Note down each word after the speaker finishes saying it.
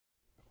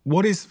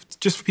What is,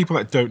 just for people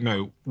that don't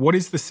know, what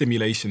is the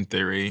simulation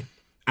theory,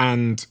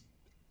 and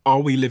are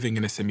we living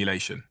in a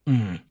simulation?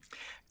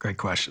 Great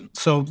question.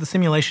 So the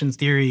simulation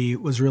theory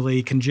was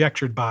really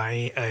conjectured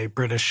by a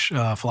British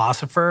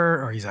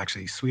philosopher, or he's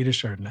actually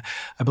Swedish, or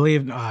I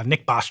believe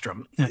Nick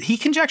Bostrom. He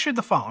conjectured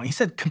the following. He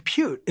said,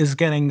 compute is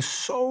getting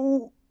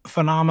so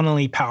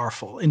phenomenally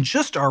powerful in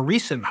just our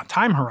recent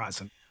time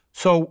horizon.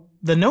 So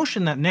the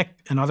notion that Nick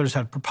and others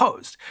had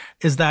proposed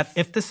is that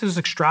if this is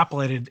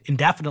extrapolated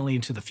indefinitely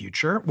into the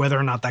future, whether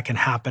or not that can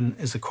happen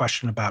is a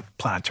question about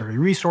planetary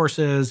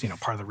resources,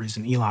 part of the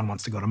reason Elon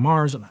wants to go to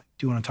Mars, and I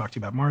do want to talk to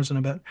you about Mars in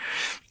a bit,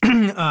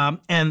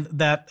 and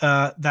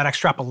that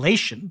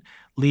extrapolation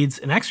leads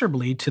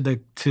inexorably to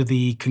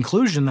the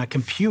conclusion that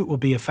compute will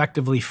be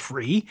effectively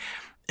free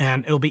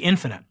and it'll be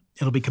infinite.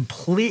 It'll be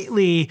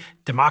completely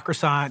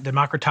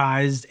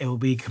democratized. It will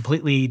be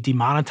completely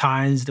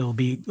demonetized. It will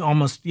be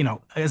almost,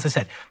 as I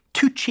said,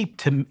 too cheap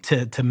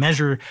to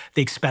measure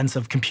the expense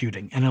of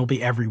computing, and it'll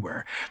be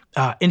everywhere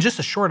in just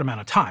a short amount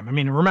of time. I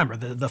mean, remember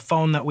the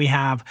phone that we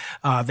have,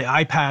 the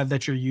iPad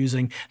that you're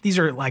using.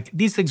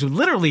 These things would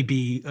literally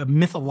be a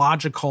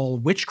mythological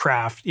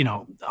witchcraft,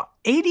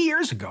 80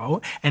 years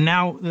ago, and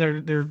now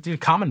they're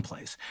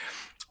commonplace.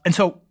 And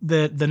so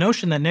the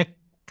notion that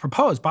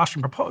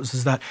Bostrom proposed,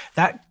 is that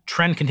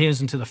trend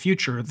continues into the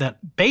future,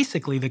 that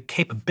basically the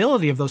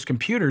capability of those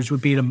computers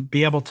would be to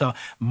be able to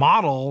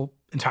model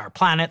entire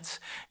planets,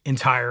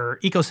 entire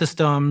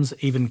ecosystems,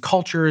 even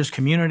cultures,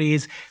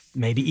 communities,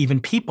 maybe even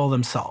people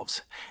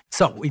themselves.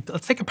 So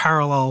let's take a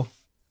parallel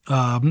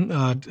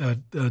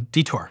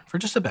detour for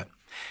just a bit.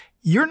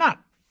 You're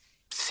not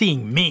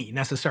seeing me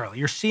necessarily.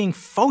 You're seeing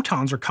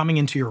photons are coming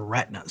into your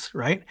retinas,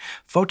 right?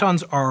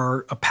 Photons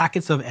are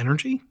packets of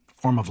energy,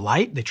 form of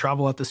light. They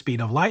travel at the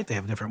speed of light. They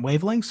have different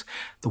wavelengths.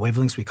 The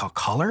wavelengths we call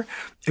color.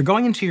 They're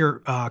going into your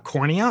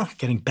cornea,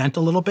 getting bent a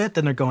little bit.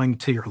 Then they're going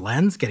to your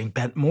lens, getting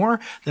bent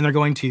more. Then they're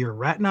going to your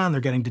retina, and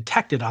they're getting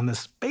detected on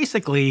this,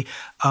 basically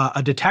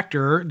a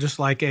detector, just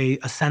like a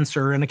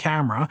sensor in a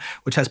camera,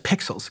 which has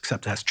pixels,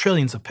 except it has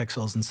trillions of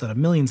pixels instead of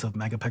millions of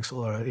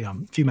megapixels, or a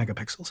few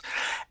megapixels.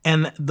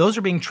 And those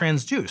are being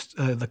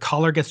transduced. The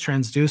color gets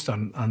transduced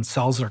on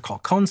cells that are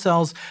called cone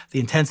cells. The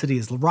intensity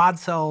is rod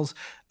cells.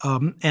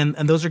 And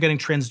those are getting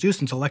transduced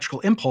into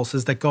electrical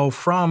impulses that go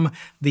from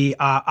the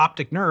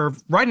optic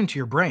nerve right into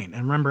your brain.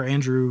 And remember,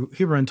 Andrew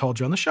Huberman told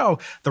you on the show,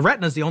 the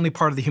retina is the only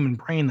part of the human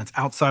brain that's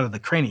outside of the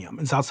cranium.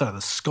 It's outside of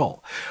the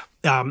skull.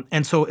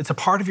 And so it's a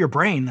part of your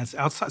brain that's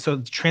outside. So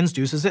it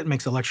transduces it,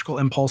 makes electrical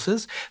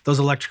impulses. Those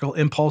electrical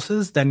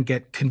impulses then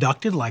get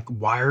conducted like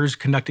wires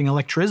conducting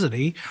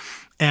electricity.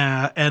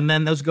 And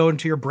then those go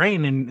into your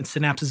brain, and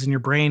synapses in your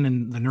brain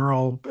and the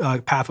neural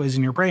pathways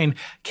in your brain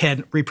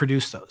can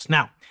reproduce those.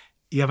 Now,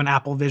 you have an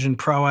Apple Vision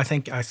Pro, I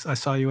think I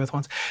saw you with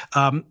once.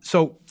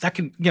 So that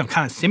can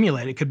kind of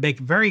simulate. It could make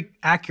very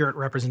accurate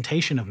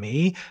representation of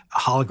me,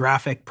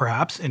 holographic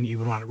perhaps, and you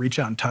would want to reach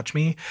out and touch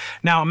me.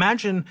 Now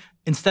imagine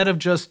instead of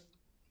just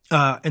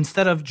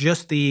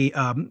the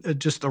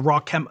raw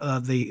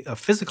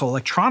physical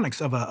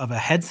electronics of a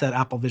headset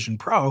Apple Vision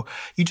Pro,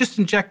 you just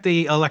inject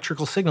the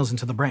electrical signals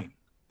into the brain.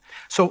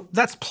 So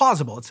that's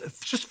plausible. It's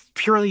just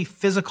purely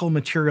physical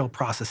material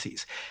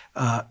processes.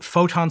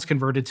 Photons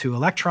converted to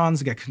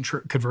electrons get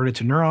converted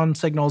to neuron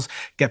signals,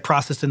 get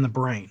processed in the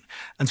brain.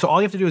 And so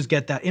all you have to do is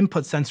get that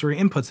sensory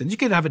inputs. And you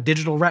could have a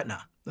digital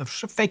retina, a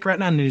fake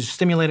retina, and you just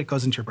stimulate it,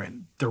 goes into your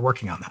brain. They're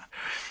working on that.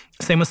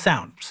 Same with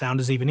sound. Sound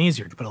is even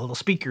easier. You put a little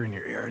speaker in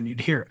your ear and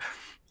you'd hear it.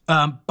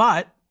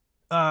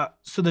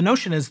 So the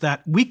notion is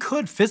that we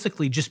could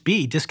physically just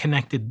be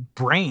disconnected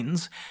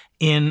brains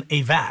in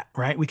a vat,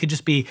 right? We could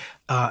just be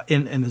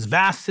in this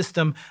vast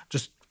system,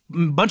 just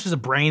bunches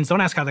of brains.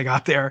 Don't ask how they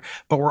got there,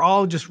 but we're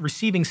all just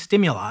receiving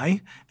stimuli,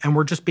 and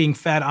we're just being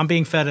fed. I'm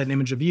being fed an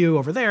image of you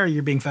over there.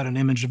 You're being fed an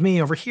image of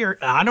me over here.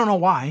 I don't know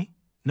why.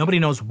 Nobody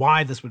knows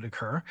why this would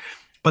occur.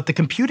 But the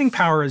computing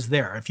power is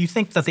there. If you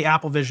think that the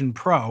Apple Vision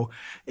Pro,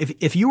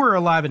 if you were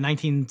alive in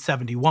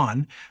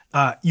 1971,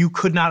 you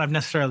could not have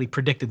necessarily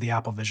predicted the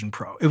Apple Vision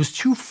Pro. It was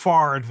too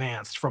far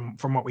advanced from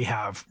what we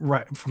have,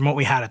 from what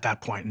we had at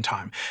that point in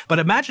time. But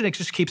imagine it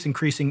just keeps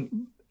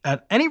increasing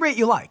at any rate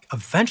you like.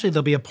 Eventually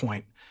there'll be a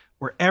point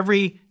where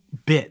every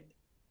bit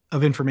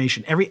of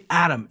information, every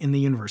atom in the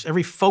universe,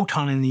 every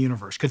photon in the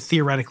universe could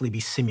theoretically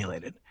be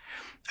simulated.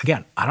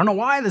 Again, I don't know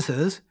why this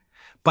is,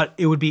 but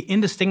it would be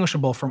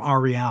indistinguishable from our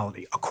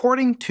reality,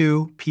 according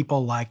to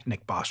people like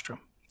Nick Bostrom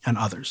and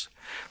others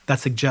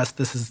that suggest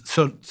this is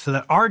so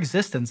that our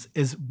existence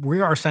is, we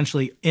are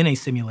essentially in a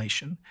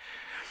simulation.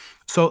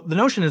 So the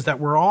notion is that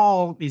we're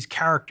all these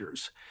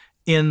characters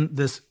in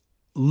this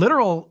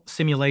literal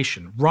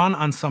simulation run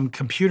on some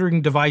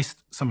computing device,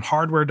 some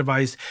hardware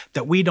device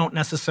that we don't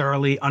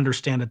necessarily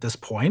understand at this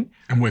point.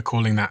 And we're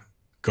calling that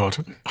God.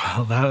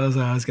 Well, that was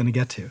what I was going to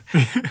get to.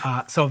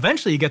 So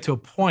eventually you get to a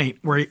point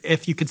where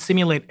if you could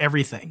simulate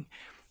everything,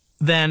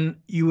 then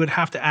you would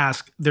have to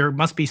ask, there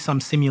must be some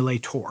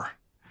simulator,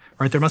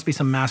 right? There must be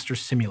some master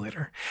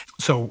simulator.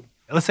 So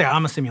let's say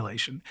I'm a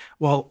simulation.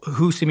 Well,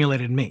 who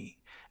simulated me?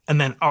 And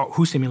then, oh,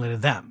 who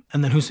simulated them?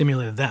 And then who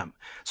simulated them?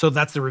 So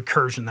that's the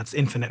recursion. That's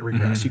infinite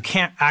regress. You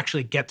can't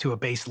actually get to a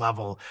base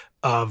level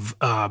of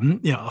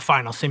a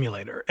final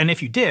simulator. And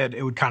if you did,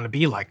 it would kind of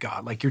be like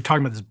God. Like you're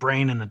talking about this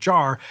brain in a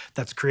jar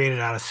that's created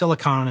out of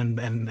silicon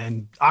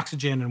and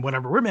oxygen and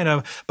whatever we're made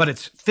of, but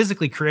it's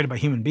physically created by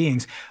human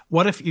beings.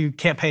 What if you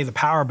can't pay the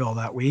power bill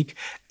that week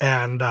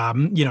and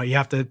you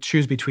have to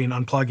choose between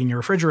unplugging your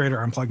refrigerator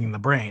or unplugging the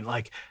brain?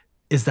 Like,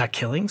 is that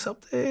killing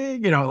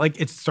something? Like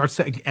it starts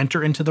to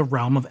enter into the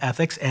realm of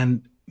ethics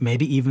and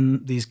maybe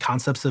even these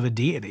concepts of a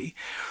deity.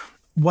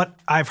 What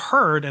I've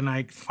heard, and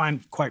I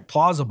find quite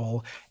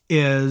plausible,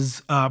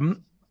 is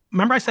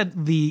remember I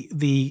said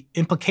the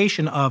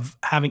implication of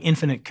having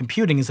infinite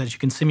computing is that you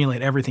can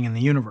simulate everything in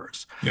the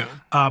universe. Yeah.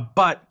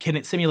 But can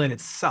it simulate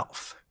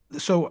itself?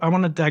 So I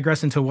want to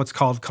digress into what's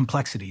called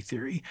complexity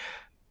theory.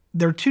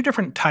 There are two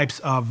different types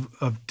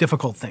of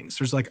difficult things.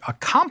 There's like a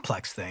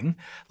complex thing,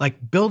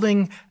 like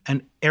building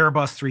an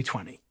Airbus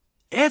 320.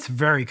 It's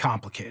very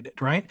complicated,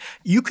 right?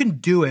 You can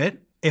do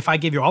it if I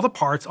give you all the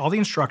parts, all the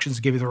instructions,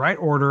 give you the right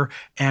order,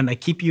 and I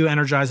keep you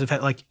energized.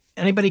 Like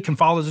anybody can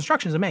follow those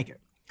instructions and make it.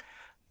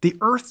 The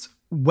Earth's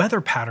weather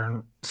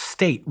pattern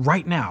state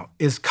right now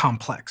is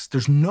complex.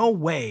 There's no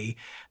way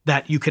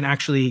that you can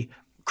actually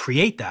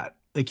create that.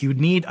 Like you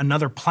would need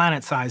another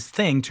planet-sized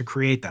thing to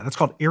create that. That's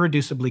called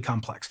irreducibly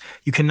complex.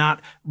 You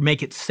cannot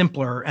make it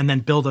simpler and then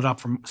build it up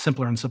from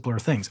simpler and simpler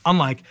things.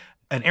 Unlike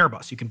an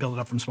Airbus, you can build it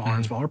up from smaller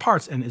and smaller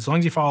parts. And as long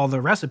as you follow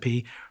the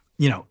recipe,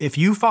 if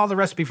you follow the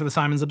recipe for the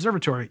Simons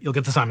Observatory, you'll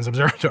get the Simons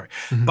Observatory.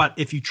 But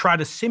if you try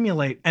to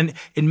simulate, and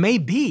it may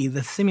be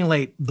that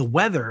simulate the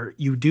weather,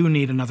 you do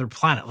need another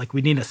planet. Like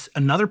we need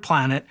another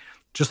planet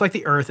just like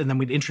the Earth, and then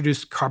we'd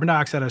introduce carbon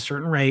dioxide at a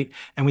certain rate,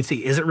 and we'd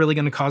see, is it really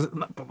going to cause it?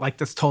 But like,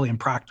 that's totally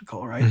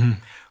impractical, right?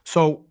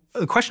 So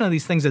the question of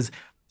these things is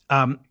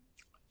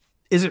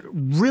it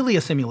really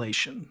a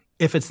simulation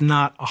if it's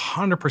not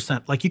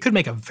 100%? Like you could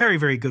make a very,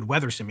 very good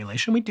weather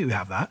simulation. We do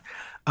have that,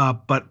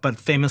 but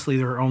famously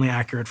they're only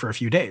accurate for a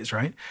few days,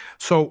 right?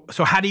 So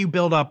how do you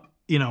build up,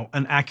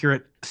 an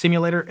accurate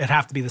simulator? It'd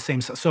have to be the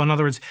same. So in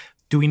other words,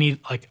 do we need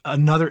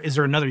is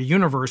there another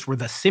universe where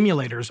the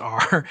simulators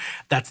are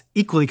that's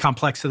equally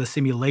complex to the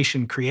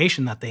simulation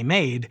creation that they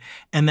made?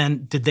 And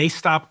then did they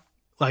stop,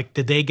 are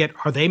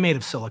they made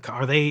of silica?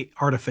 Are they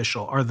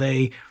artificial?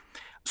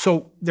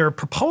 So there are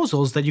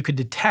proposals that you could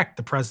detect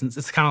the presence.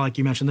 It's kind of like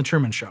you mentioned the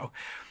Truman Show.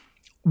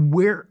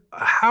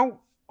 How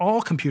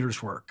all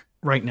computers work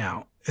right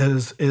now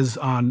is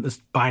on this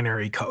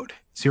binary code,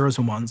 zeros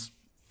and ones,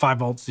 5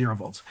 volts, 0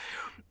 volts.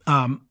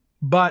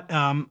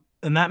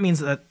 And that means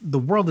that the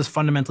world is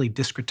fundamentally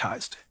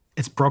discretized.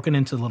 It's broken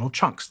into little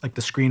chunks, like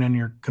the screen on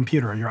your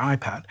computer or your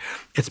iPad.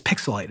 It's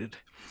pixelated.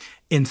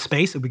 In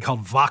space, it would be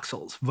called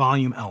voxels,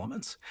 volume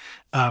elements.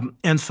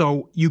 And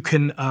so you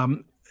can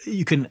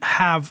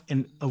have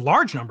a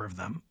large number of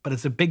them, but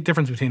it's a big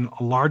difference between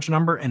a large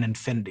number and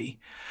infinity.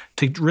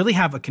 To really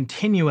have a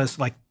continuous,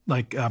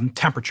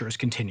 temperature is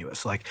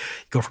continuous. Like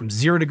you go from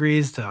 0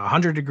 degrees to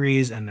 100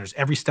 degrees, and there's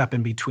every step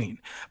in between.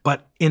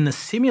 But in the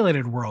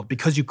simulated world,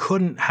 because you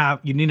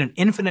need an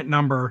infinite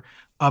number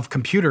of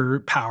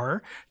computer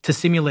power to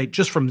simulate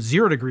just from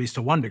 0 degrees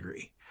to 1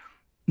 degree,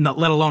 not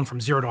let alone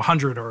from 0 to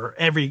 100 or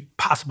every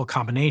possible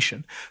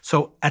combination.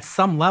 So at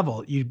some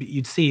level,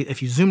 you'd see,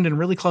 if you zoomed in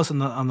really close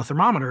on the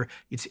thermometer,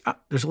 you'd see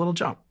there's a little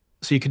jump.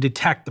 So you could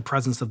detect the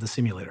presence of the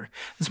simulator.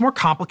 It's more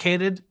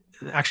complicated.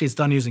 Actually, it's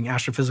done using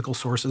astrophysical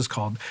sources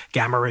called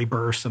gamma ray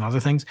bursts and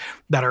other things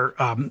that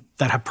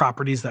have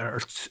properties that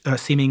are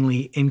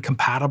seemingly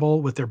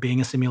incompatible with there being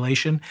a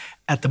simulation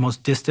at the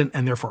most distant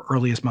and therefore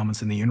earliest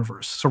moments in the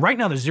universe. So right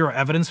now, there's zero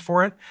evidence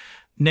for it.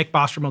 Nick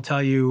Bostrom will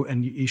tell you,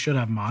 and you should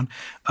have him on,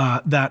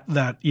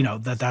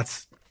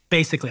 that's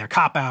basically a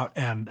cop out,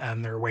 and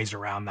there are ways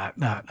around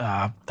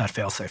that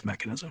fail-safe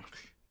mechanism.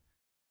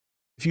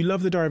 If you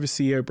love the Diary of a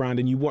CEO brand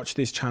and you watch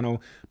this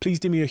channel, please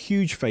do me a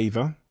huge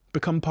favor.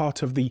 Become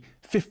part of the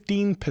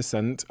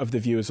 15% of the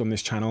viewers on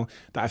this channel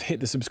that have hit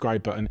the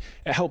subscribe button.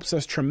 It helps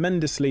us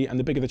tremendously, and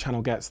the bigger the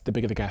channel gets, the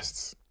bigger the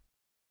guests.